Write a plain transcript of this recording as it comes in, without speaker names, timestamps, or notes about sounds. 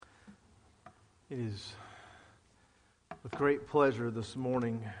It is with great pleasure this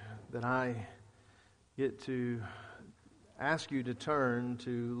morning that I get to ask you to turn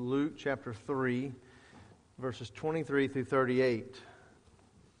to Luke chapter 3, verses 23 through 38,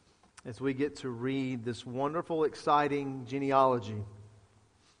 as we get to read this wonderful, exciting genealogy.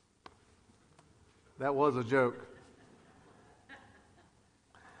 That was a joke.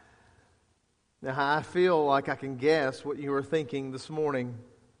 Now, I feel like I can guess what you were thinking this morning.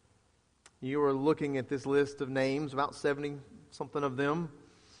 You were looking at this list of names, about 70-something of them,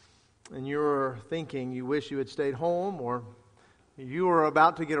 and you were thinking you wish you had stayed home, or you were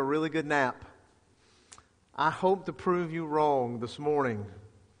about to get a really good nap. I hope to prove you wrong this morning.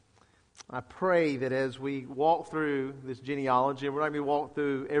 I pray that as we walk through this genealogy, and we're not going to walk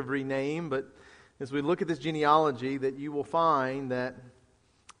through every name, but as we look at this genealogy, that you will find that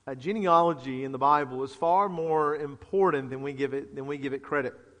a genealogy in the Bible is far more important than we give it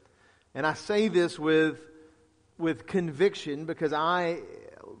credit. And I say this with conviction because I,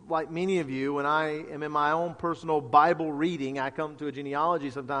 like many of you, when I am in my own personal Bible reading, I come to a genealogy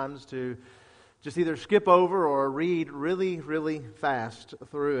sometimes to just either skip over or read really, really fast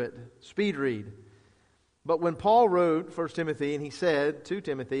through it. Speed read. But when Paul wrote 1 Timothy, and he said to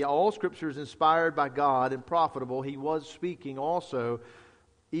Timothy, all Scripture is inspired by God and profitable, he was speaking also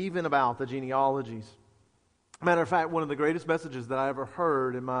even about the genealogies. Matter of fact, one of the greatest messages that I ever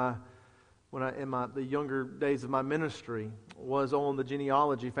heard in the younger days of my ministry was on the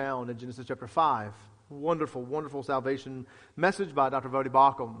genealogy found in Genesis chapter 5. Wonderful, wonderful salvation message by Dr. Voddie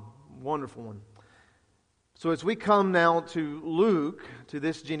Baucham. Wonderful one. So as we come now to Luke, to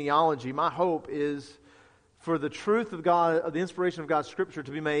this genealogy, my hope is for the truth of God, of the inspiration of God's Scripture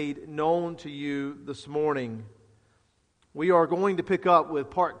to be made known to you this morning. We are going to pick up with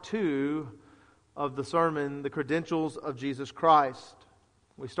part 2 of the sermon, The Credentials of Jesus Christ.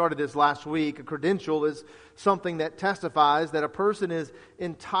 We started this last week. A credential is something that testifies that a person is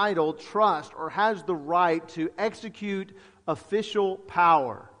entitled, trust, or has the right to execute official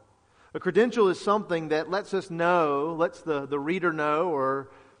power. A credential is something that lets us know, lets the reader know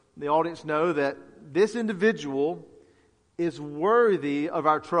or the audience know that this individual is worthy of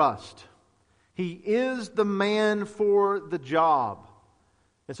our trust. He is the man for the job.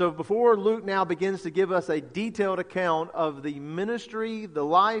 And so before Luke now begins to give us a detailed account of the ministry, the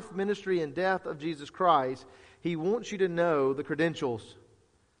life, ministry, and death of Jesus Christ, he wants you to know the credentials.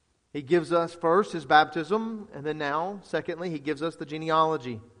 He gives us first his baptism, and then now, secondly, he gives us the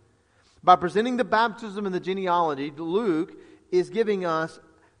genealogy. By presenting the baptism and the genealogy, Luke is giving us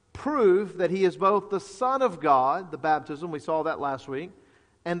proof that he is both the Son of God, the baptism, we saw that last week,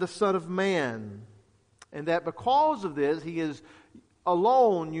 and the Son of Man. And that because of this, he is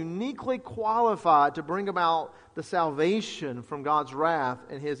alone, uniquely qualified to bring about the salvation from God's wrath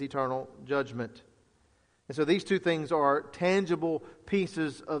and His eternal judgment. And so these two things are tangible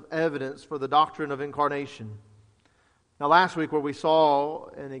pieces of evidence for the doctrine of incarnation. Now last week where we saw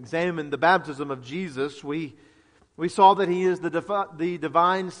and examined the baptism of Jesus, we saw that He is the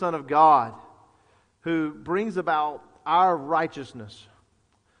divine Son of God who brings about our righteousness,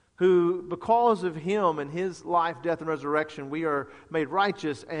 who, because of Him and His life, death, and resurrection, we are made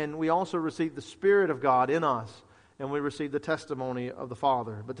righteous, and we also receive the Spirit of God in us, and we receive the testimony of the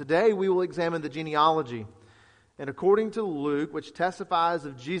Father. But today we will examine the genealogy. And according to Luke, which testifies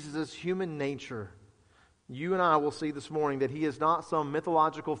of Jesus' human nature, you and I will see this morning that He is not some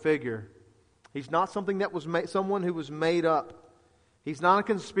mythological figure. He's not something that was someone who was made up. He's not a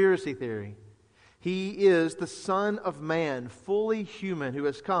conspiracy theory. He is the Son of Man, fully human, who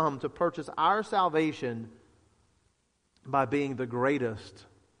has come to purchase our salvation by being the greatest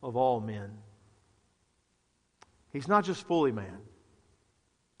of all men. He's not just fully man.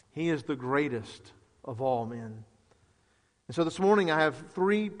 He is the greatest of all men. And so this morning I have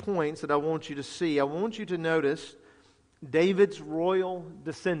 3 points that I want you to see. I want you to notice David's royal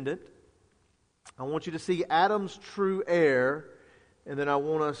descendant. I want you to see Adam's true heir. And then I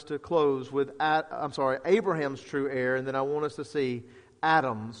want us to close with Abraham's true heir, and then I want us to see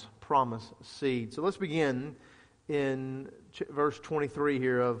Adam's promised seed. So let's begin in verse 23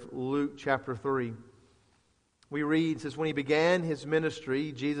 here of Luke chapter 3. We read, it says, when He began His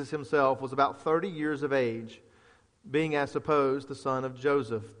ministry, Jesus Himself was about 30 years of age, being as supposed the son of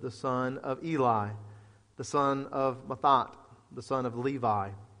Joseph, the son of Eli, the son of Mathat, the son of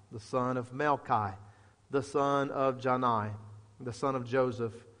Levi, the son of Melchi, the son of Jannai, the son of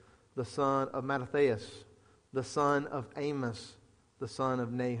Joseph, the son of Mattathias, the son of Amos, the son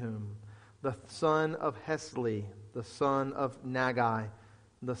of Nahum, the son of Hesli, the son of Nagai,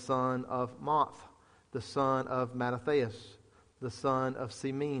 the son of Moth, the son of Mattathias, the son of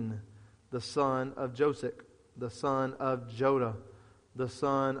Simeon, the son of Josech, the son of Joda, the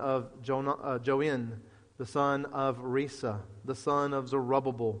son of Join, the son of Risa, the son of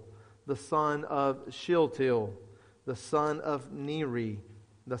Zerubbabel, the son of Shealtiel, the son of Neri,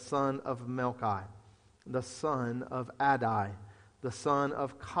 the son of Melchi, the son of Adai, the son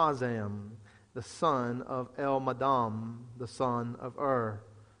of Kazam, the son of Elmadam, the son of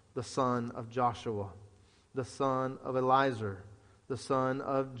the son of Joshua, the son of Eliezer, the son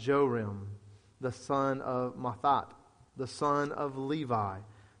of Jorim, the son of Mathat, the son of Levi,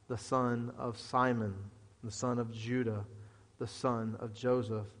 the son of Simon, the son of Judah, the son of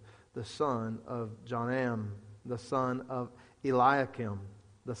Joseph, the son of Jonam, the son of Eliakim,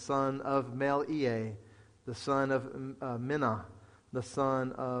 the son of Meliah, the son of Minah, the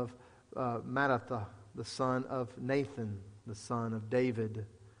son of Mattatha, the son of Nathan, the son of David,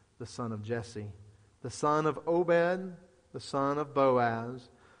 the son of Jesse, the son of Obed, the son of Boaz,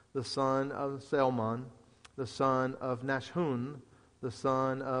 the son of Salmon, the son of Nashun, the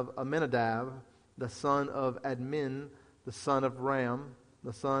son of Amminadab, the son of Admin, the son of Ram,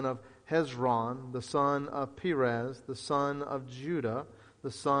 the son of Hezron, the son of Perez, the son of Judah,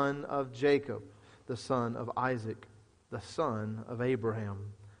 the son of Jacob, the son of Isaac, the son of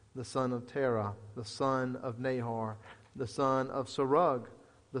Abraham, the son of Terah, the son of Nahor, the son of Serug,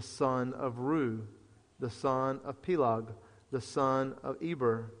 the son of Ru, the son of Peleg, the son of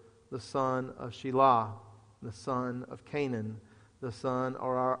Eber, the son of Shelah, the son of Canaan, the son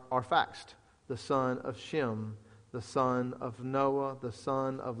of Arphaxad, the son of Shem, the son of Noah, the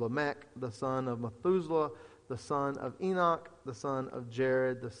son of Lamech, the son of Methuselah, the son of Enoch, the son of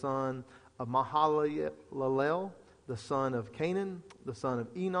Jared, the son of Mahalalel, the son of Canaan, the son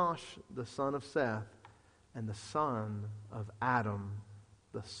of Enosh, the son of Seth, and the son of Adam,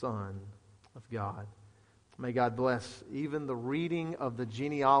 the son of God. May God bless even the reading of the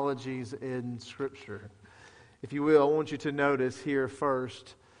genealogies in Scripture. If you will, I want you to notice here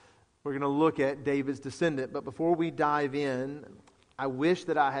first, we're going to look at David's descendant. But before we dive in, I wish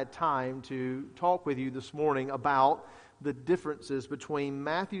that I had time to talk with you this morning about the differences between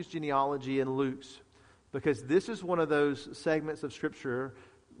Matthew's genealogy and Luke's. Because this is one of those segments of Scripture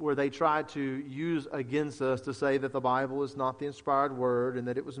where they try to use against us to say that the Bible is not the inspired word and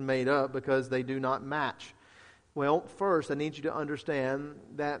that it was made up because they do not match. Well, first, I need you to understand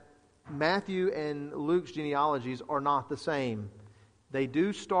that Matthew and Luke's genealogies are not the same. They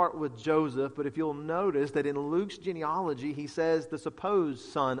do start with Joseph, but if you'll notice that in Luke's genealogy, he says the supposed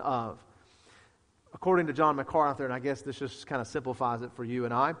son of. According to John MacArthur, and I guess this just kind of simplifies it for you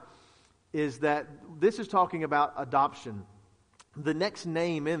and I, is that this is talking about adoption. The next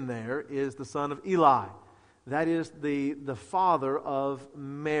name in there is the son of Eli. That is the father of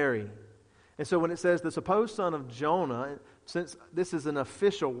Mary. And so when it says the supposed son of Jonah, since this is an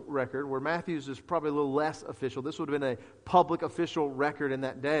official record, where Matthew's is probably a little less official, this would have been a public official record in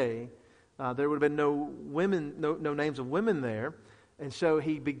that day. There would have been no names of women there. And so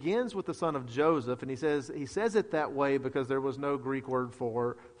he begins with the son of Joseph, and he says it that way because there was no Greek word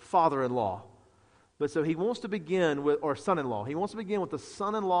for father-in-law. But so he wants to begin with, or son-in-law. He wants to begin with the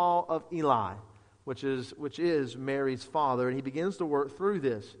son-in-law of Eli, which is Mary's father, and he begins to work through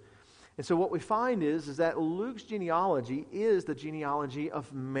this. And so what we find is that Luke's genealogy is the genealogy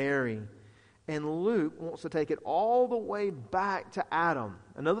of Mary. And Luke wants to take it all the way back to Adam.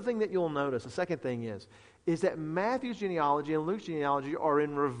 Another thing that you'll notice, the second thing is that Matthew's genealogy and Luke's genealogy are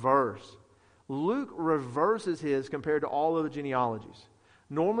in reverse. Luke reverses his compared to all other genealogies.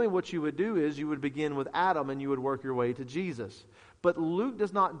 Normally what you would do is you would begin with Adam and you would work your way to Jesus. But Luke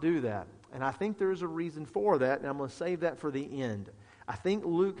does not do that. And I think there's a reason for that, and I'm going to save that for the end. I think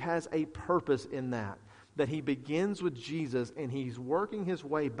Luke has a purpose in that he begins with Jesus and he's working his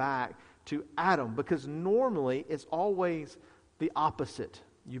way back to Adam, because normally it's always the opposite.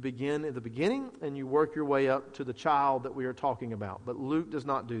 You begin at the beginning and you work your way up to the child that we are talking about. But Luke does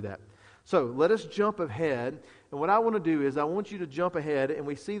not do that. So let us jump ahead. And what I want to do is I want you to jump ahead, and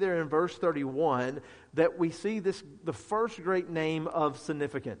we see there in verse 31 that we see the first great name of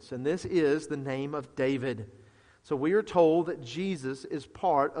significance. And this is the name of David. So we are told that Jesus is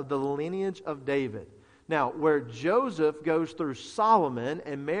part of the lineage of David. Now, where Joseph goes through Solomon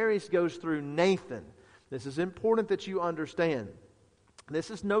and Mary goes through Nathan, this is important that you understand. This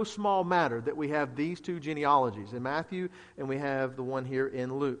is no small matter that we have these two genealogies in Matthew and we have the one here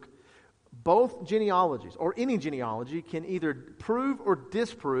in Luke. Both genealogies, or any genealogy, can either prove or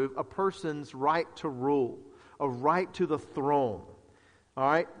disprove a person's right to rule, a right to the throne. All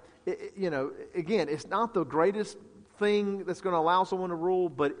right? Again, it's not the greatest thing that's going to allow someone to rule,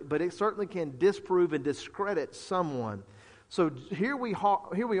 but it certainly can disprove and discredit someone. So here we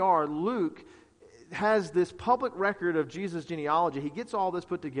are. Luke has this public record of Jesus' genealogy. He gets all this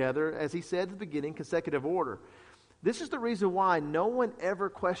put together, as he said at the beginning, consecutive order. This is the reason why no one ever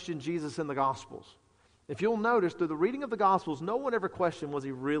questioned Jesus in the Gospels. If you'll notice, through the reading of the Gospels, no one ever questioned, was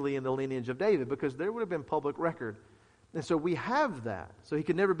he really in the lineage of David? Because there would have been public record. And so we have that. So he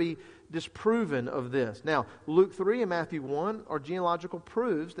can never be disproven of this. Now, Luke 3 and Matthew 1 are genealogical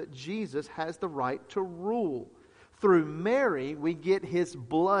proofs that Jesus has the right to rule. Through Mary, we get his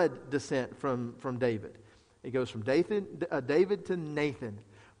blood descent from David. It goes from David to Nathan.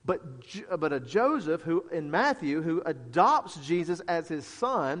 But a Joseph, who in Matthew, who adopts Jesus as his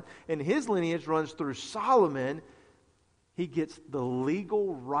son, and his lineage runs through Solomon, he gets the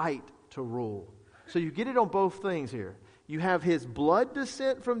legal right to rule. So you get it on both things here. You have his blood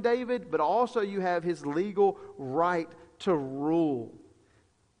descent from David, but also you have his legal right to rule.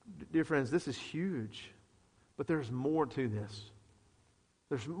 Dear friends, this is huge. But there's more to this.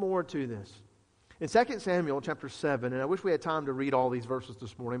 There's more to this. In 2 Samuel chapter 7, and I wish we had time to read all these verses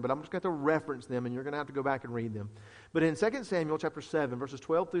this morning, but I'm just going to have to reference them, and you're going to have to go back and read them. But in 2 Samuel chapter 7, verses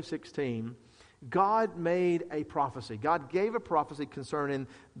 12 through 16, God made a prophecy. God gave a prophecy concerning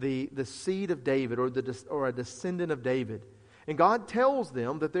the seed of David, or a descendant of David. And God tells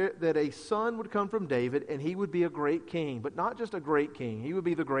them that a son would come from David, and he would be a great king. But not just a great king. He would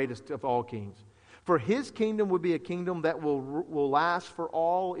be the greatest of all kings. For his kingdom would be a kingdom that will last for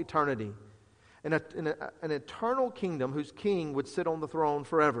all eternity. An eternal kingdom whose king would sit on the throne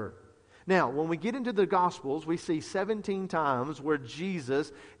forever. Now, when we get into the Gospels, we see 17 times where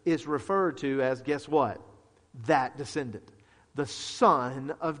Jesus is referred to as, guess what? That descendant. The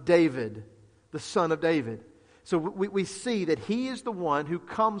son of David. The son of David. So we see that he is the one who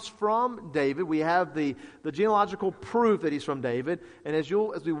comes from David. We have the genealogical proof that he's from David. And as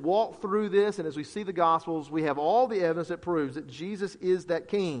we walk through this and as we see the Gospels, we have all the evidence that proves that Jesus is that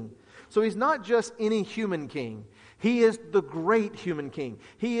king. So he's not just any human king. He is the great human king.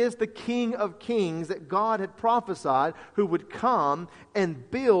 He is the King of kings that God had prophesied who would come and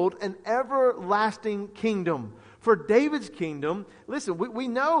build an everlasting kingdom. For David's kingdom, listen, we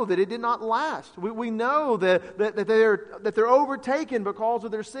know that it did not last. We know that they're overtaken because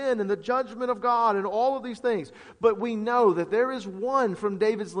of their sin and the judgment of God and all of these things. But we know that there is one from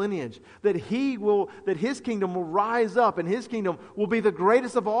David's lineage, that his kingdom will rise up and his kingdom will be the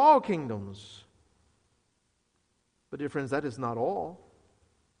greatest of all kingdoms. But dear friends, that is not all.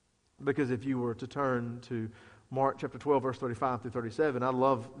 Because if you were to turn to Mark chapter 12, verse 35 through 37, I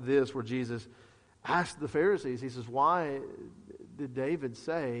love this where Jesus asked the Pharisees, he says, why did David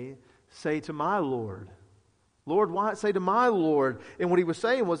say to my Lord? Lord, why say to my Lord? And what he was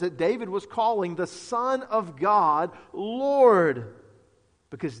saying was that David was calling the Son of God Lord.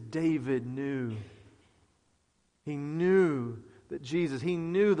 Because David knew. He knew that Jesus, he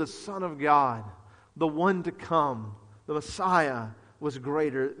knew the Son of God, the one to come, the Messiah, was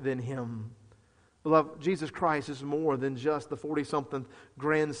greater than him. Beloved, Jesus Christ is more than just the 40-something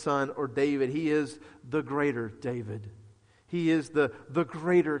grandson or David. He is the greater David. He is the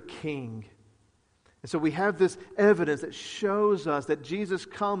greater king. And so we have this evidence that shows us that Jesus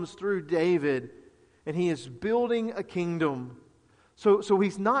comes through David and he is building a kingdom. So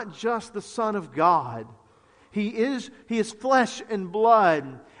he's not just the Son of God. He is flesh and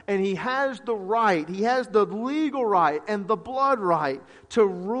blood. And he has the right, he has the legal right and the blood right to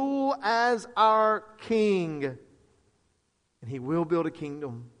rule as our king. And he will build a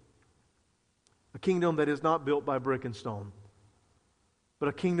kingdom that is not built by brick and stone, but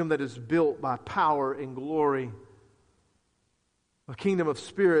a kingdom that is built by power and glory. A kingdom of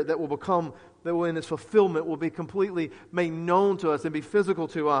spirit that will in its fulfillment will be completely made known to us and be physical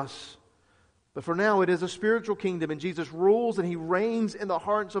to us. But for now, it is a spiritual kingdom, and Jesus rules and he reigns in the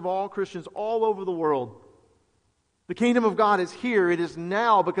hearts of all Christians all over the world. The kingdom of God is here. It is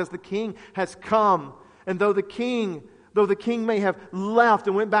now because the King has come. And though the King may have left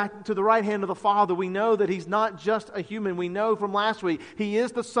and went back to the right hand of the Father, we know that he's not just a human. We know from last week, he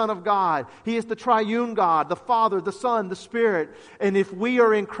is the Son of God. He is the triune God, the Father, the Son, the Spirit. And if we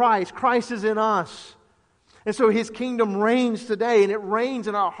are in Christ, Christ is in us. And so his kingdom reigns today, and it reigns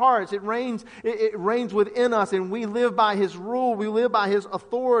in our hearts. It reigns within us, and we live by his rule. We live by his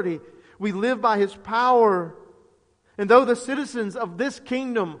authority. We live by his power. And though the citizens of this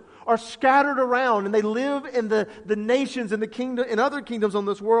kingdom are scattered around and they live in the nations and the kingdom and other kingdoms on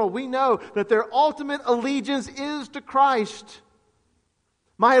this world, we know that their ultimate allegiance is to Christ.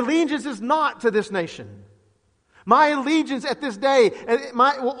 My allegiance is not to this nation. My allegiance at this day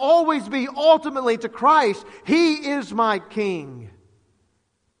will always be ultimately to Christ. He is my King.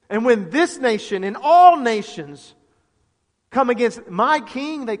 And when this nation and all nations come against my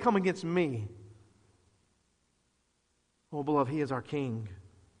king, they come against me. Oh, beloved, He is our King.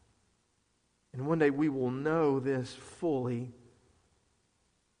 And one day we will know this fully,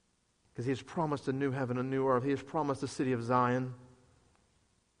 because He has promised a new heaven, a new earth. He has promised the city of Zion.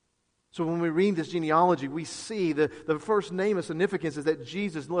 So when we read this genealogy, we see the first name of significance is that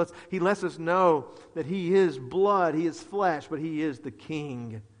Jesus He lets us know that He is blood, He is flesh, but He is the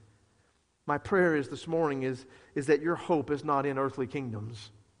King. My prayer is this morning is that your hope is not in earthly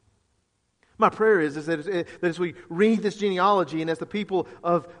kingdoms. My prayer is that as we read this genealogy, and as the people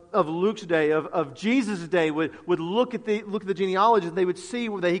of Luke's day, of Jesus' day, would look at the genealogy, they would see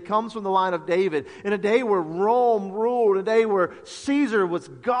that He comes from the line of David. In a day where Rome ruled, a day where Caesar was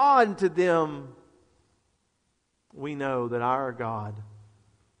God to them, we know that our God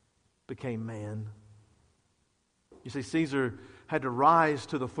became man. You see, Caesar had to rise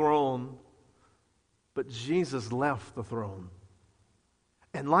to the throne, but Jesus left the throne.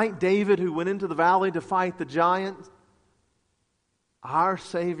 And like David, who went into the valley to fight the giant, our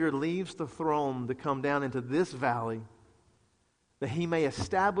Savior leaves the throne to come down into this valley, that He may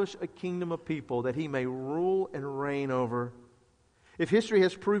establish a kingdom of people, that He may rule and reign over. If history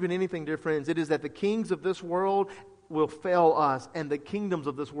has proven anything, dear friends, it is that the kings of this world will fail us, and the kingdoms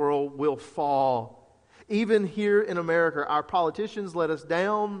of this world will fall. Even here in America, our politicians let us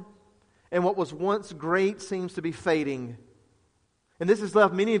down, and what was once great seems to be fading. And this has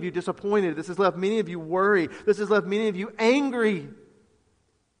left many of you disappointed. This has left many of you worried. This has left many of you angry.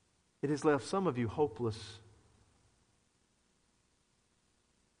 It has left some of you hopeless.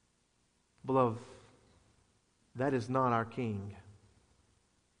 Beloved, that is not our King.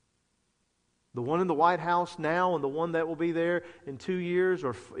 The one in the White House now and the one that will be there in 2 years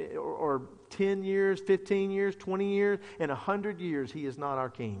or 10 years, 15 years, 20 years, and 100 years, He is not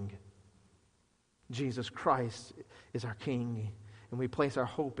our King. Jesus Christ is our King. And we place our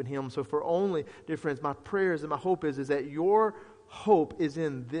hope in Him. So for only, dear friends, my prayers and my hope is that your hope is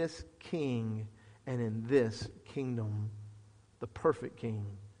in this King and in this kingdom, the perfect King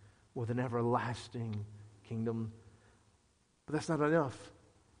with an everlasting kingdom. But that's not enough.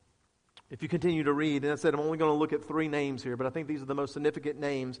 If you continue to read, and I said I'm only going to look at 3 names here, but I think these are the most significant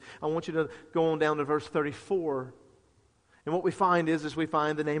names. I want you to go on down to verse 34. And what we find is we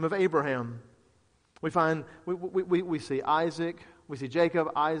find the name of Abraham. We see Isaac, we see Jacob,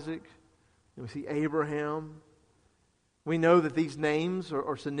 Isaac, and we see Abraham. We know that these names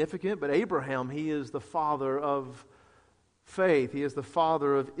are significant, but Abraham, he is the father of faith. He is the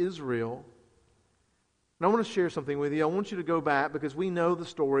father of Israel. And I want to share something with you. I want you to go back because we know the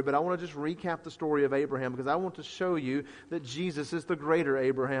story, but I want to just recap the story of Abraham because I want to show you that Jesus is the greater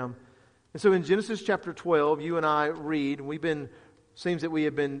Abraham. And so in Genesis chapter 12, you and I read, and seems that we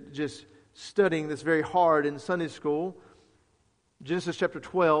have been just studying this very hard in Sunday school. Genesis chapter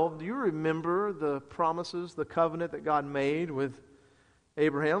 12, do you remember the promises, the covenant that God made with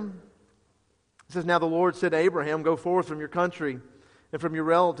Abraham? It says, "Now the Lord said to Abraham, go forth from your country and from your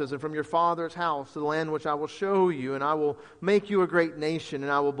relatives and from your father's house to the land which I will show you, and I will make you a great nation,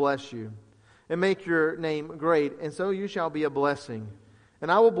 and I will bless you, and make your name great, and so you shall be a blessing.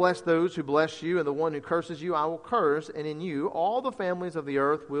 And I will bless those who bless you, and the one who curses you I will curse, and in you all the families of the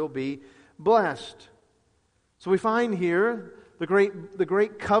earth will be blessed." So we find here the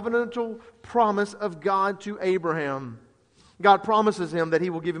great covenantal promise of God to Abraham. God promises him that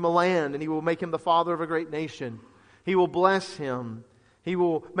He will give him a land and He will make him the father of a great nation. He will bless him. He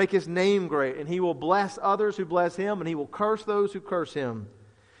will make His name great, and He will bless others who bless him, and He will curse those who curse him.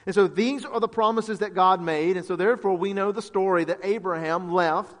 And so these are the promises that God made, and so therefore we know the story that Abraham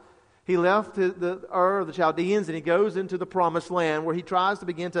left. He left the Ur of the Chaldeans, and he goes into the promised land where he tries to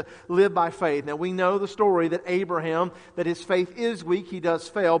begin to live by faith. Now we know the story that Abraham, that his faith is weak, he does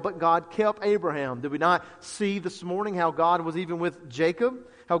fail, but God kept Abraham. Did we not see this morning how God was even with Jacob?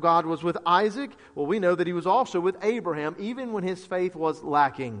 How God was with Isaac? Well, we know that He was also with Abraham, even when his faith was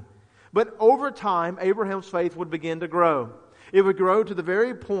lacking. But over time, Abraham's faith would begin to grow. It would grow to the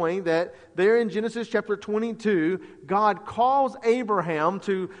very point that there in Genesis chapter 22, God calls Abraham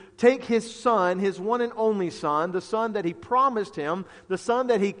to take his son, his one and only son, the son that He promised him, the son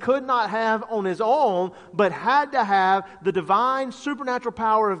that he could not have on his own, but had to have the divine supernatural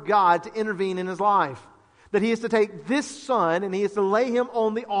power of God to intervene in his life. That he is to take this son and he is to lay him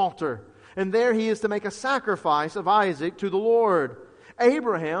on the altar. And there he is to make a sacrifice of Isaac to the Lord.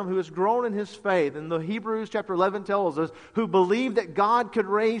 Abraham, who has grown in his faith, and the Hebrews chapter 11 tells us, who believed that God could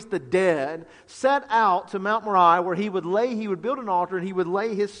raise the dead, set out to Mount Moriah where he would build an altar and he would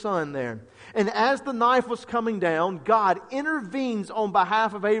lay his son there. And as the knife was coming down, God intervenes on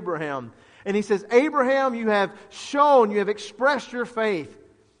behalf of Abraham. And he says, Abraham, you have expressed your faith.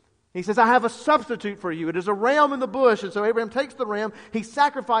 He says, I have a substitute for you. It is a ram in the bush. And so Abraham takes the ram. He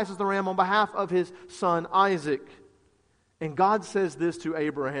sacrifices the ram on behalf of his son Isaac. And God says this to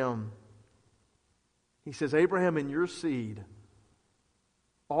Abraham. He says, Abraham, in your seed,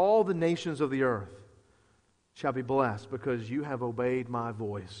 all the nations of the earth shall be blessed because you have obeyed my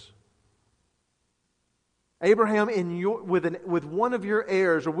voice. Abraham, with one of your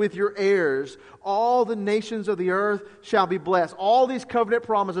heirs, or with your heirs, all the nations of the earth shall be blessed. All these covenant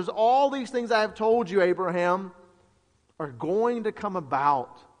promises, all these things I have told you, Abraham, are going to come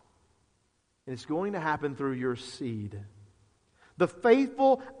about. And it's going to happen through your seed. The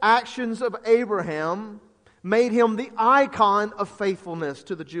faithful actions of Abraham made him the icon of faithfulness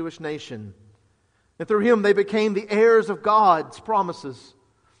to the Jewish nation. And through him they became the heirs of God's promises.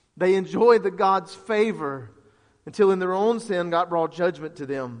 They enjoyed the God's favor until in their own sin God brought judgment to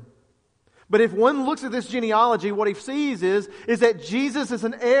them. But if one looks at this genealogy, what he sees is that Jesus is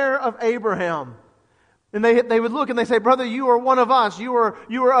an heir of Abraham. And they would look and they say, brother, you are one of us. You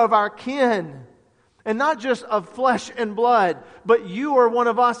are of our kin. And not just of flesh and blood, but you are one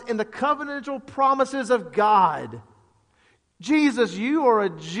of us in the covenantal promises of God. Jesus, you are a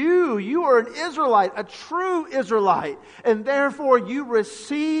Jew. You are an Israelite, a true Israelite. And therefore you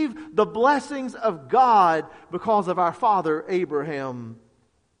receive the blessings of God because of our father Abraham.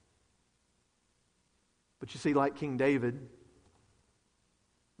 But you see, like King David,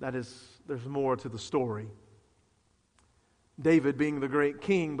 there's more to the story. David being the great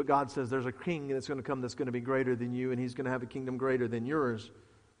king, but God says there's a king that's going to come that's going to be greater than you, and he's going to have a kingdom greater than yours.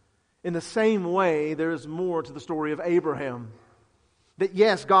 In the same way, there is more to the story of Abraham. That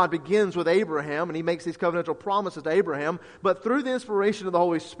yes, God begins with Abraham, and he makes these covenantal promises to Abraham, but through the inspiration of the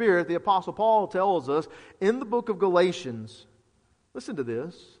Holy Spirit, the Apostle Paul tells us in the book of Galatians, listen to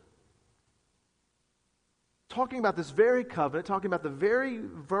this, talking about this very covenant, talking about the very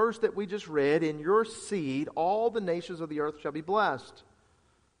verse that we just read, in your seed, all the nations of the earth shall be blessed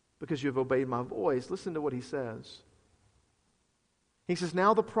because you have obeyed my voice. Listen to what he says. He says,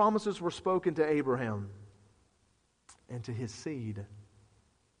 now the promises were spoken to Abraham and to his seed.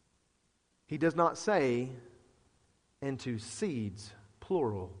 He does not say, and to seeds,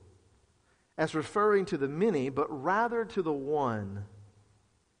 plural, as referring to the many, but rather to the one,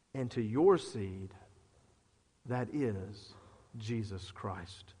 and to your seed, that is Jesus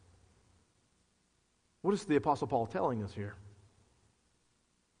Christ. What is the Apostle Paul telling us here?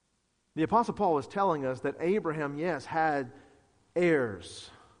 The Apostle Paul is telling us that Abraham, yes, had heirs.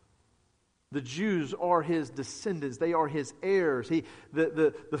 The Jews are his descendants. They are his heirs.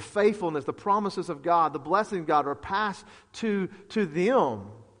 The faithfulness, the promises of God, the blessings of God are passed to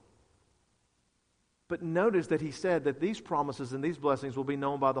them. But notice that he said that these promises and these blessings will be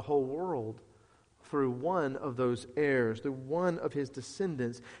known by the whole world through one of those heirs, through one of his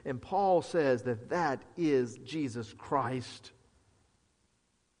descendants. And Paul says that is Jesus Christ.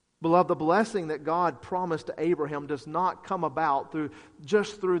 Beloved, the blessing that God promised to Abraham does not come about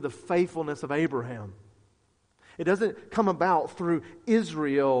just through the faithfulness of Abraham. It doesn't come about through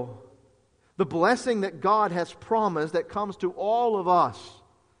Israel. The blessing that God has promised that comes to all of us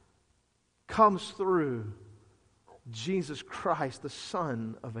comes through Jesus Christ, the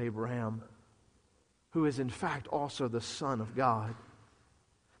Son of Abraham, who is in fact also the Son of God.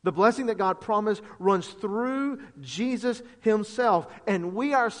 The blessing that God promised runs through Jesus himself, and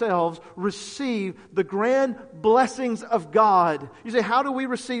we ourselves receive the grand blessings of God. You say, how do we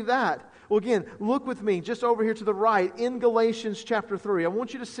receive that? Well, again, look with me just over here to the right in Galatians chapter 3. I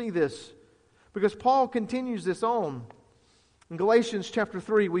want you to see this because Paul continues this on. In Galatians chapter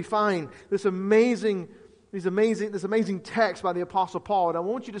 3, we find this amazing text by the Apostle Paul, and I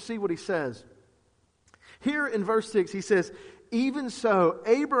want you to see what he says. Here in verse 6, he says, even so,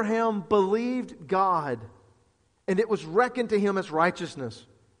 Abraham believed God, and it was reckoned to him as righteousness.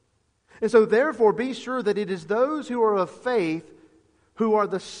 And so therefore, be sure that it is those who are of faith who are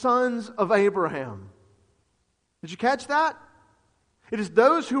the sons of Abraham. Did you catch that? It is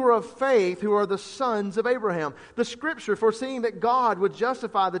those who are of faith who are the sons of Abraham. The Scripture, foreseeing that God would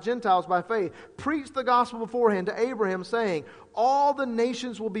justify the Gentiles by faith, preached the gospel beforehand to Abraham, saying, all the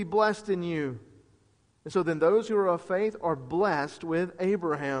nations will be blessed in you. And so then those who are of faith are blessed with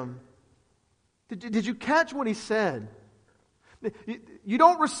Abraham. Did you catch what he said? You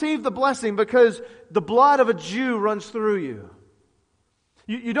don't receive the blessing because the blood of a Jew runs through you.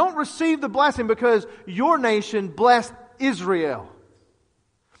 You don't receive the blessing because your nation blessed Israel.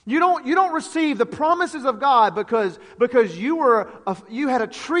 You don't receive the promises of God because you had a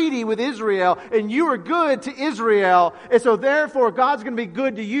treaty with Israel and you were good to Israel, and so therefore God's going to be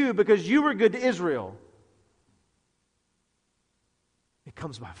good to you because you were good to Israel. It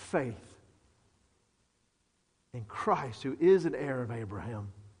comes by faith in Christ, who is an heir of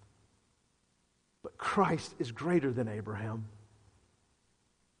Abraham. But Christ is greater than Abraham.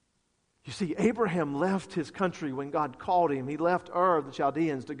 You see, Abraham left his country when God called him. He left Ur of the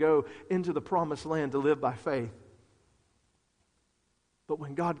Chaldeans to go into the promised land to live by faith. But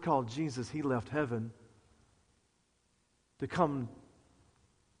when God called Jesus, he left heaven to come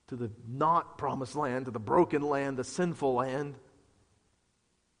to the not promised land, to the broken land, the sinful land.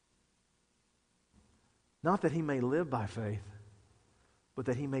 Not that he may live by faith, but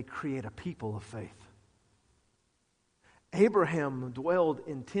that he may create a people of faith. Abraham dwelled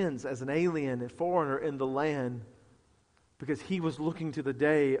in tents as an alien and foreigner in the land because he was looking to the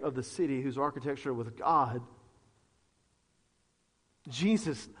day of the city whose architecture was God.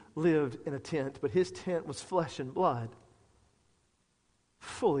 Jesus lived in a tent, but his tent was flesh and blood.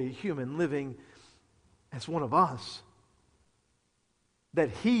 Fully human, living as one of us.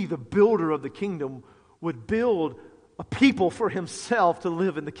 That he, the builder of the kingdom, would build a people for himself to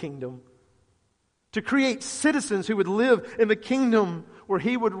live in the kingdom. To create citizens who would live in the kingdom where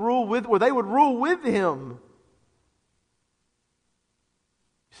they would rule with him.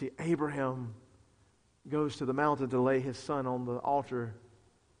 You see, Abraham goes to the mountain to lay his son on the altar.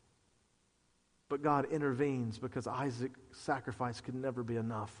 But God intervenes because Isaac's sacrifice could never be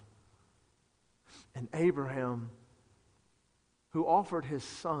enough. And Abraham, who offered his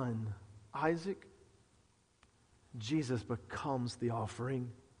son, Isaac, Jesus becomes the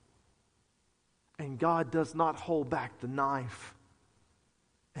offering. And God does not hold back the knife.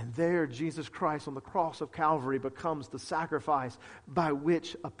 And there, Jesus Christ on the cross of Calvary becomes the sacrifice by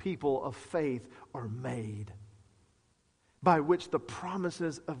which a people of faith are made. By which the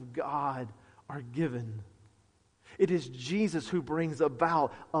promises of God are given. It is Jesus who brings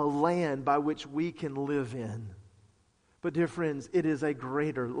about a land by which we can live in. But dear friends, it is a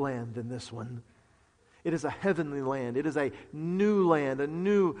greater land than this one. It is a heavenly land. It is a new land, a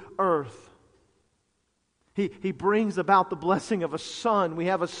new earth. He brings about the blessing of a son. We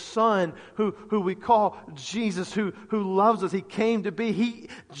have a son who we call Jesus, who loves us. He came to be.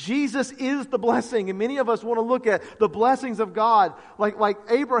 Jesus is the blessing. And many of us want to look at the blessings of God like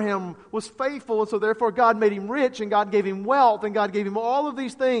Abraham was faithful, and so therefore God made him rich, and God gave him wealth, and God gave him all of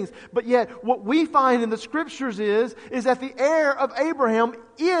these things. But yet what we find in the Scriptures is that the heir of Abraham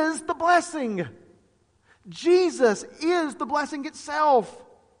is the blessing. Jesus is the blessing itself.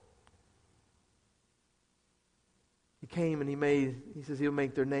 He came and he says he'll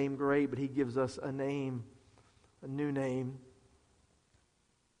make their name great, but he gives us a name, a new name.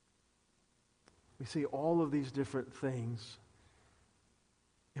 We see all of these different things.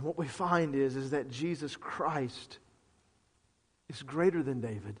 And what we find is that Jesus Christ is greater than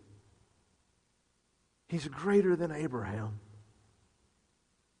David. He's greater than Abraham.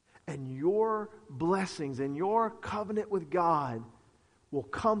 And your blessings and your covenant with God will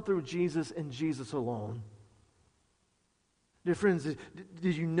come through Jesus and Jesus alone. Dear friends,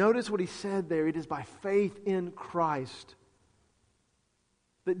 did you notice what he said there? It is by faith in Christ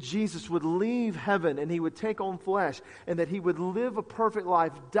that Jesus would leave heaven and he would take on flesh, and that he would live a perfect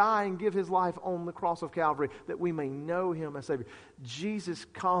life, die and give his life on the cross of Calvary, that we may know him as Savior. Jesus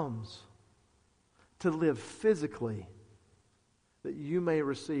comes to live physically, that you may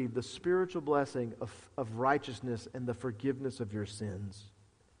receive the spiritual blessing of righteousness and the forgiveness of your sins.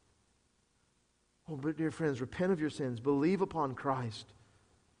 Oh, but dear friends, repent of your sins. Believe upon Christ.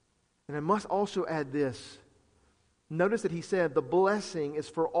 And I must also add this. Notice that he said the blessing is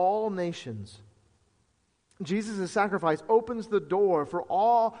for all nations. Jesus' sacrifice opens the door for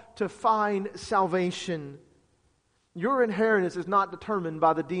all to find salvation. Your inheritance is not determined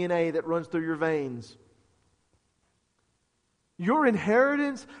by the DNA that runs through your veins. Your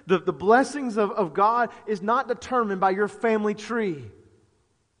inheritance, the blessings of God, is not determined by your family tree.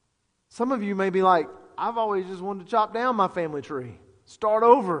 Some of you may be like, I've always just wanted to chop down my family tree. Start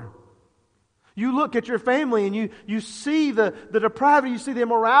over. You look at your family and you see the depravity, you see the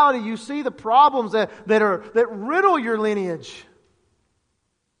immorality, you see the problems that riddle your lineage.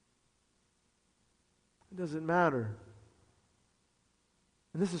 It doesn't matter.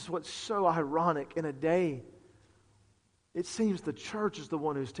 And this is what's so ironic in a day. It seems the church is the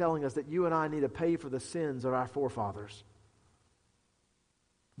one who's telling us that you and I need to pay for the sins of our forefathers.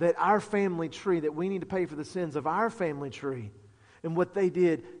 That our family tree, that we need to pay for the sins of our family tree and what they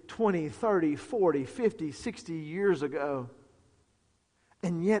did 20, 30, 40, 50, 60 years ago.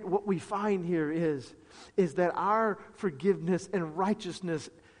 And yet what we find here is that our forgiveness and righteousness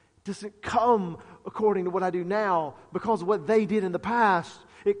doesn't come according to what I do now because of what they did in the past.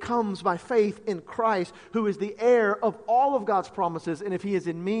 It comes by faith in Christ, who is the heir of all of God's promises. And if He is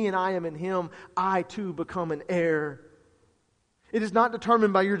in me and I am in Him, I too become an heir. It is not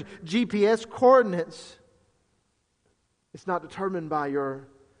determined by your GPS coordinates. It's not determined by your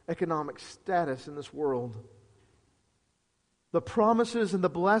economic status in this world. The promises and the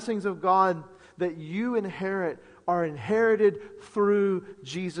blessings of God that you inherit are inherited through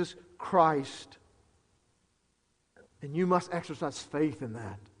Jesus Christ. And you must exercise faith in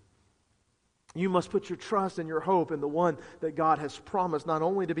that. You must put your trust and your hope in the one that God has promised not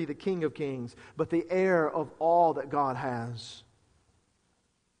only to be the King of Kings, but the heir of all that God has,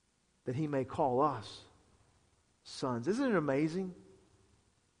 that He may call us sons. Isn't it amazing?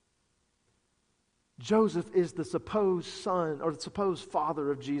 Joseph is the supposed son or the supposed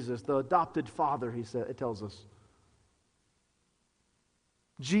father of Jesus, the adopted father, it tells us.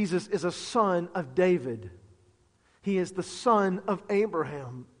 Jesus is a son of David. He is the son of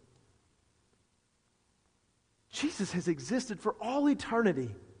Abraham. Jesus has existed for all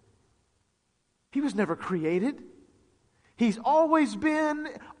eternity. He was never created. He's always been,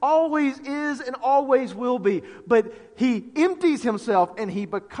 always is, and always will be. But He empties Himself and He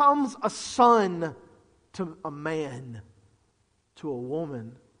becomes a son to a man, to a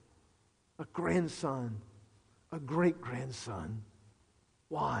woman, a grandson, a great-grandson.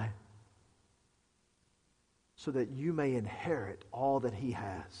 Why? So that you may inherit all that He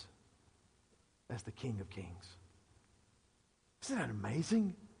has as the King of Kings. Isn't that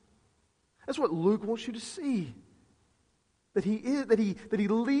amazing? That's what Luke wants you to see. That He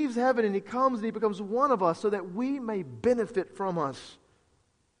leaves heaven and He comes and He becomes one of us so that we may benefit from us.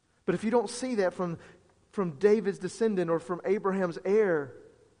 But if you don't see that from David's descendant or from Abraham's heir,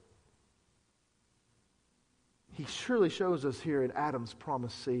 He surely shows us here in Adam's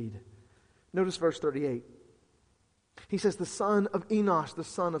promised seed. Notice verse 38. He says, the son of Enosh, the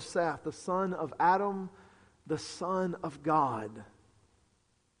son of Seth, the son of Adam, the son of God.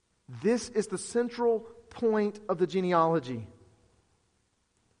 This is the central point of the genealogy.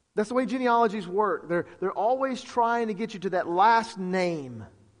 That's the way genealogies work. They're always trying to get you to that last name.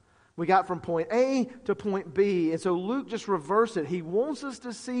 We got from point A to point B. And so Luke just reversed it. He wants us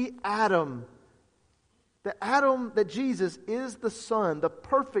to see Adam. That Jesus is the son, the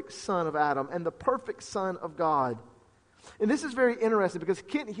perfect son of Adam and the perfect son of God. And this is very interesting because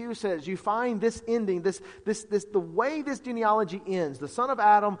Kent Hughes says you find this ending, the way this genealogy ends, the son of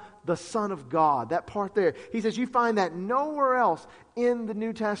Adam, the son of God, that part there. He says you find that nowhere else in the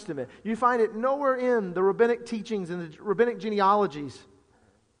New Testament. You find it nowhere in the rabbinic teachings and the rabbinic genealogies.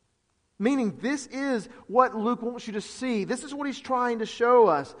 Meaning this is what Luke wants you to see. This is what he's trying to show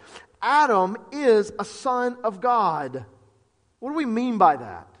us. Adam is a son of God. What do we mean by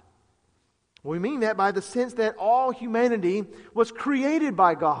that? We mean that by the sense that all humanity was created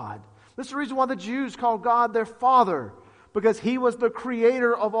by God. This is the reason why the Jews called God their father, because He was the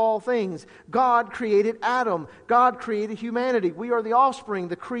creator of all things. God created Adam. God created humanity. We are the offspring,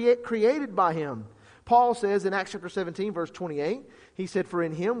 created by Him. Paul says in Acts chapter 17, verse 28, he said, for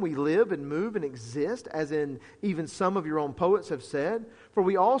in Him we live and move and exist, as in even some of your own poets have said, for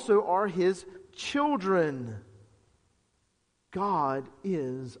we also are His children. God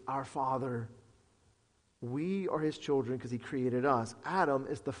is our Father. We are His children because He created us. Adam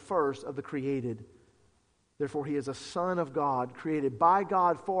is the first of the created. Therefore, he is a son of God, created by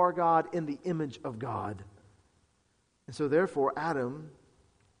God, for God, in the image of God. And so therefore,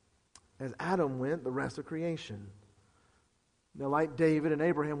 as Adam went, the rest of creation. Now, like David and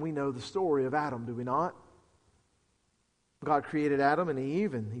Abraham, we know the story of Adam, do we not? God created Adam and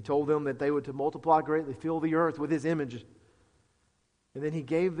Eve, and He told them that they would to multiply greatly, fill the earth with His image. And then He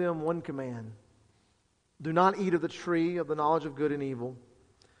gave them one command. Do not eat of the tree of the knowledge of good and evil.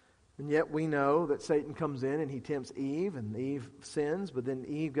 And yet we know that Satan comes in and he tempts Eve, and Eve sins, but then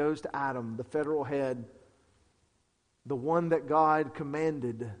Eve goes to Adam, the federal head, the one that God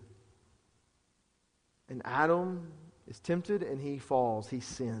commanded. And Adam is tempted and he falls, he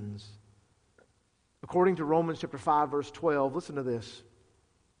sins. According to Romans chapter 5, verse 12, listen to this.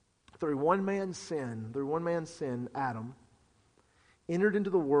 Through one man's sin, Adam, entered into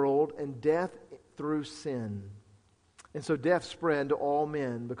the world, and death through sin. And so death spread to all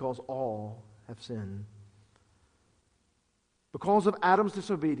men because all have sinned. Because of Adam's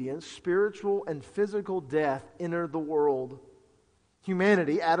disobedience, spiritual and physical death entered the world.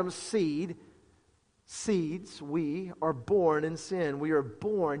 Humanity, Adam's seeds, we are born in sin. We are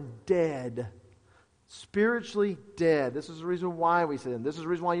born dead Spiritually dead. This is the reason why we sin. This is the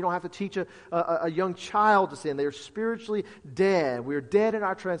reason why you don't have to teach a young child to sin. They are spiritually dead. We are dead in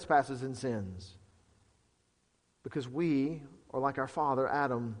our trespasses and sins. Because we are like our father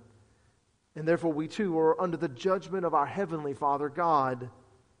Adam. And therefore we too are under the judgment of our heavenly Father God.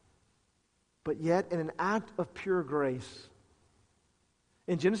 But yet in an act of pure grace,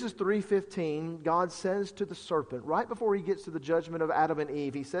 in Genesis 3:15, God says to the serpent, right before he gets to the judgment of Adam and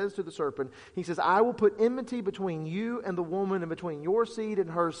Eve, he says to the serpent, he says, I will put enmity between you and the woman, and between your seed and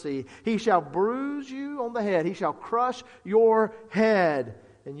her seed. He shall bruise you on the head. He shall crush your head,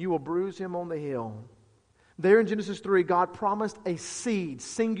 and you will bruise him on the heel. There in Genesis 3, God promised a seed,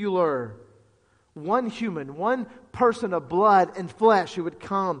 singular, one human, one person of blood and flesh who would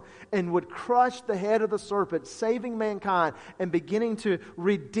come and would crush the head of the serpent, saving mankind and beginning to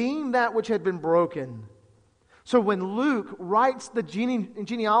redeem that which had been broken. So when Luke writes the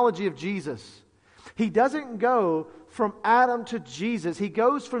genealogy of Jesus, he doesn't go from Adam to Jesus. He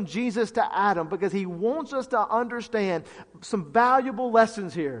goes from Jesus to Adam because he wants us to understand some valuable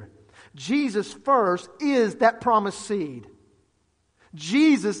lessons here. Jesus first is that promised seed.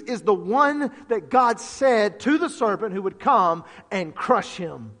 Jesus is the one that God said to the serpent who would come and crush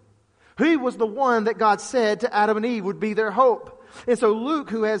him. He was the one that God said to Adam and Eve would be their hope. And so Luke,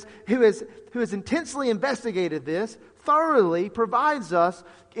 who has intensely investigated this, thoroughly provides us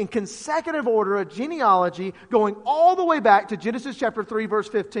in consecutive order a genealogy going all the way back to Genesis chapter 3, verse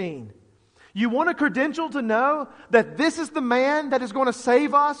 15. You want a credential to know that this is the man that is going to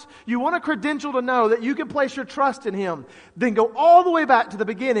save us? You want a credential to know that you can place your trust in him? Then go all the way back to the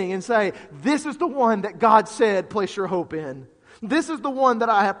beginning and say, this is the one that God said place your hope in. This is the one that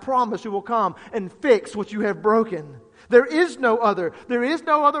I have promised who will come and fix what you have broken. There is no other. There is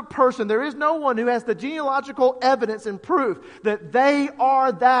no other person. There is no one who has the genealogical evidence and proof that they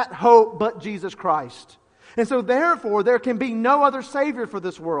are that hope but Jesus Christ. And so therefore, there can be no other Savior for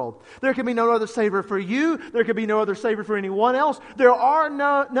this world. There can be no other Savior for you. There can be no other Savior for anyone else. There are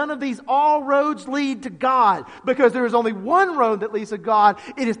none of these all roads lead to God, because there is only one road that leads to God.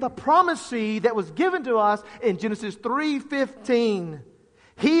 It is the promised seed that was given to us in Genesis 3:15.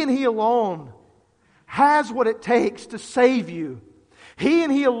 He and He alone has what it takes to save you. He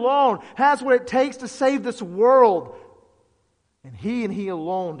and He alone has what it takes to save this world. And He and He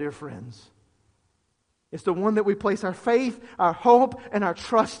alone, dear friends, it's the one that we place our faith, our hope, and our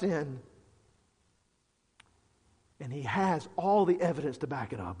trust in. And He has all the evidence to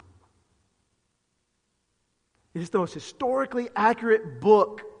back it up. It is the most historically accurate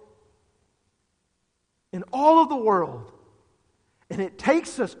book in all of the world. And it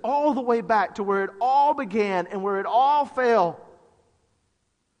takes us all the way back to where it all began and where it all fell.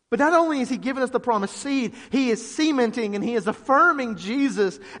 But not only is He giving us the promised seed, He is cementing and He is affirming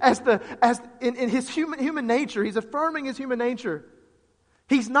Jesus in His human nature. He's affirming His human nature.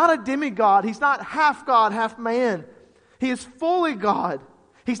 He's not a demigod. He's not half God, half man. He is fully God.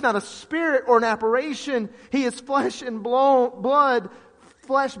 He's not a spirit or an apparition. He is flesh and blood,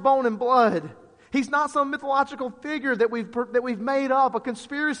 flesh, bone, and blood. He's not some mythological figure that we've made up, a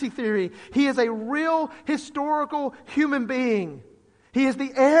conspiracy theory. He is a real historical human being. He is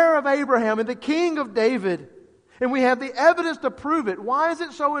the heir of Abraham and the king of David. And we have the evidence to prove it. Why is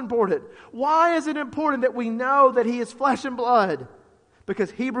it so important? Why is it important that we know that He is flesh and blood?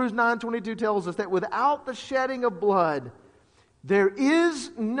 Because Hebrews 9:22 tells us that without the shedding of blood, there is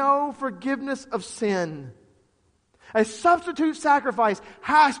no forgiveness of sin. A substitute sacrifice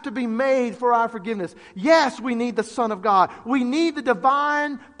has to be made for our forgiveness. Yes, we need the Son of God. We need the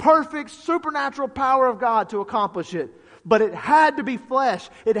divine, perfect, supernatural power of God to accomplish it. But it had to be flesh.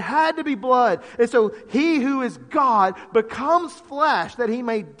 It had to be blood. And so He who is God becomes flesh that He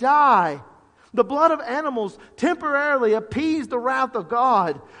may die. The blood of animals temporarily appease the wrath of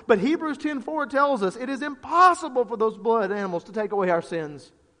God. But Hebrews 10:4 tells us it is impossible for those blood animals to take away our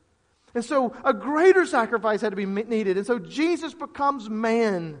sins. And so a greater sacrifice had to be needed. And so Jesus becomes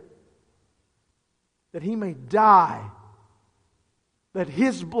man that He may die, that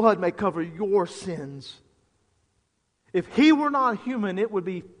His blood may cover your sins. If He were not human, it would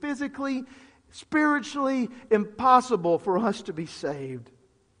be physically, spiritually impossible for us to be saved.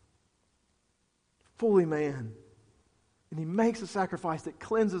 Fully man. And He makes a sacrifice that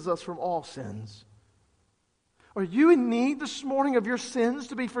cleanses us from all sins. Are you in need this morning of your sins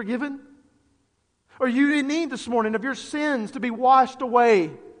to be forgiven? Are you in need this morning of your sins to be washed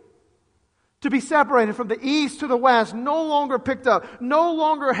away? To be separated from the east to the west, no longer picked up, no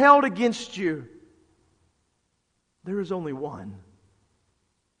longer held against you? There is only one.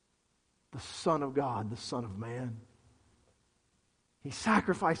 The Son of God, the Son of Man. He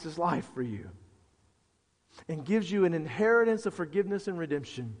sacrificed His life for you. and gives you an inheritance of forgiveness and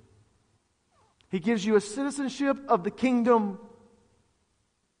redemption. He gives you a citizenship of the kingdom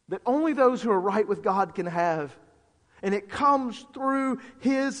that only those who are right with God can have. And it comes through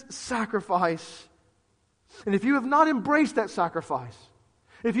His sacrifice. And if you have not embraced that sacrifice,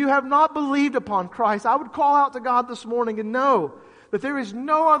 if you have not believed upon Christ, I would call out to God this morning and know that there is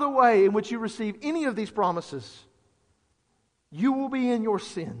no other way in which you receive any of these promises. You will be in your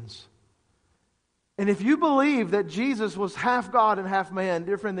sins. And if you believe that Jesus was half God and half man,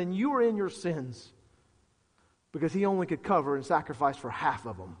 dear friend, then you are in your sins. Because He only could cover and sacrifice for half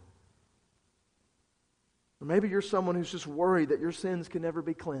of them. Or maybe you're someone who's just worried that your sins can never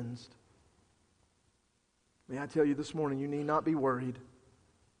be cleansed. May I tell you this morning, you need not be worried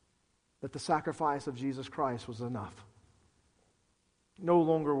that the sacrifice of Jesus Christ was enough. No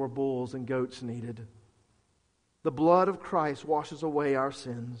longer were bulls and goats needed. The blood of Christ washes away our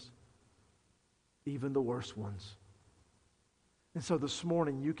sins, even the worst ones. And so this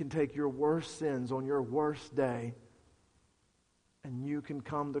morning, you can take your worst sins on your worst day, and you can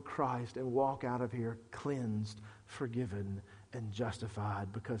come to Christ and walk out of here cleansed, forgiven, and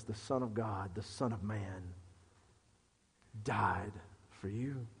justified because the Son of God, the Son of Man, died for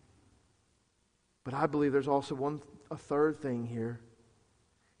you. But I believe there's also a third thing here.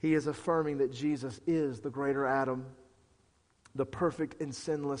 He is affirming that Jesus is the greater Adam, the perfect and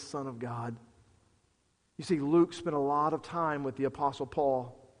sinless Son of God. You see, Luke spent a lot of time with the Apostle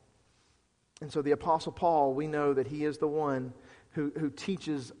Paul. And so the Apostle Paul, we know that he is the one who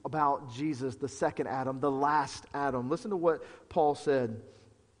teaches about Jesus, the second Adam, the last Adam. Listen to what Paul said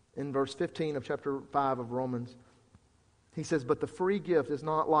in verse 15 of chapter 5 of Romans. He says, "But the free gift is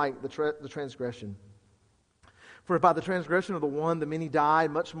not like the transgression. For by the transgression of the one, the many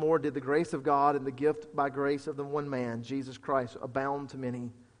died, much more did the grace of God and the gift by grace of the one man, Jesus Christ, abound to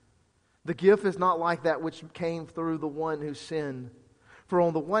many. The gift is not like that which came through the one who sinned. For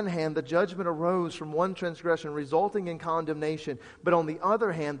on the one hand, the judgment arose from one transgression, resulting in condemnation. But on the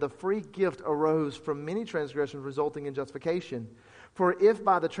other hand, the free gift arose from many transgressions, resulting in justification. For if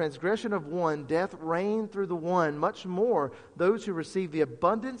by the transgression of one, death reigned through the one, much more those who receive the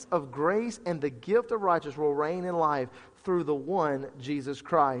abundance of grace and the gift of righteousness will reign in life through the one, Jesus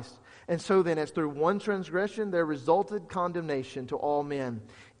Christ. And so then, as through one transgression there resulted condemnation to all men,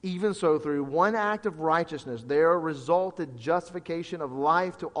 even so through one act of righteousness there resulted justification of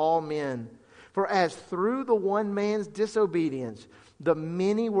life to all men. For as through the one man's disobedience the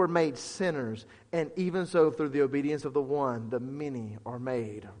many were made sinners, and even so through the obedience of the one the many are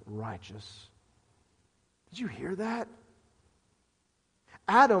made righteous." Did you hear that?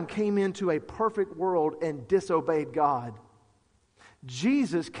 Adam came into a perfect world and disobeyed God.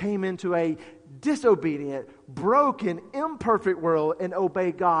 Jesus came into a disobedient, broken, imperfect world and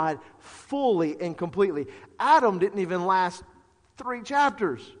obeyed God fully and completely. Adam didn't even last 3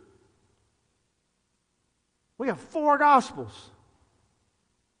 chapters. We have 4 Gospels.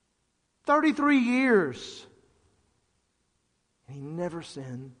 33 years. And he never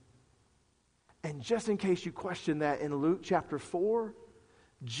sinned. And just in case you question that, in Luke chapter 4,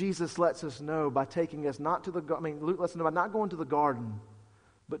 Jesus lets us know by taking us not to Luke lets us know by not going to the garden,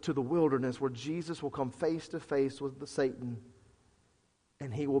 but to the wilderness where Jesus will come face to face with the Satan,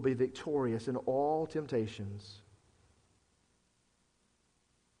 and he will be victorious in all temptations.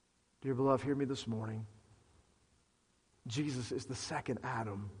 Dear beloved, hear me this morning. Jesus is the second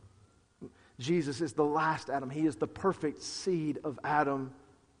Adam. Jesus is the last Adam. He is the perfect seed of Adam.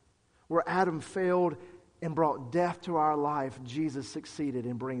 Where Adam failed and brought death to our life, Jesus succeeded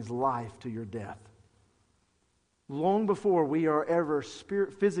and brings life to your death. Long before we are ever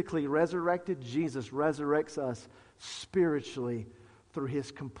physically resurrected, Jesus resurrects us spiritually through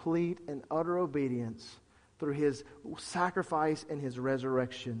His complete and utter obedience, through His sacrifice and His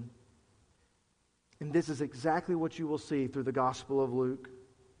resurrection. And this is exactly what you will see through the Gospel of Luke.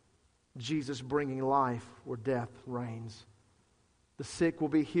 Jesus bringing life where death reigns. The sick will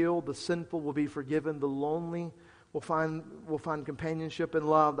be healed, the sinful will be forgiven, the lonely will find companionship and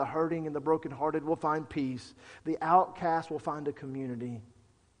love, the hurting and the brokenhearted will find peace, the outcast will find a community.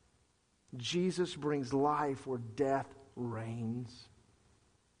 Jesus brings life where death reigns.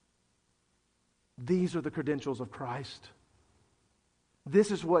 These are the credentials of Christ. This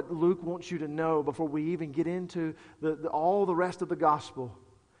is what Luke wants you to know before we even get into all the rest of the gospel.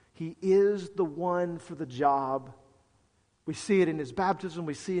 He is the one for the job. We see it in His baptism.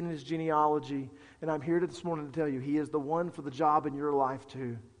 We see it in His genealogy. And I'm here this morning to tell you, He is the one for the job in your life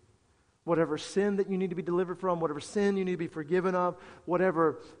too. Whatever sin that you need to be delivered from, whatever sin you need to be forgiven of,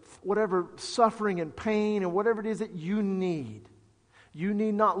 whatever suffering and pain and whatever it is that you need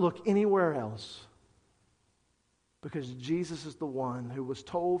not look anywhere else. Because Jesus is the one who was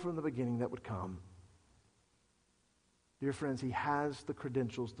told from the beginning that would come. Dear friends, he has the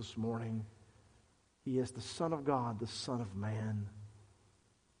credentials this morning. He is the Son of God, the Son of Man.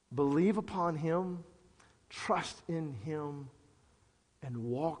 Believe upon him, trust in him, and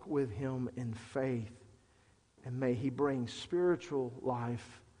walk with him in faith. And may he bring spiritual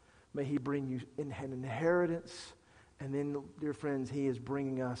life. May he bring you an inheritance. And then, dear friends, he is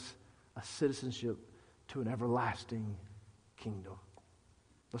bringing us a citizenship to an everlasting kingdom.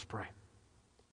 Let's pray.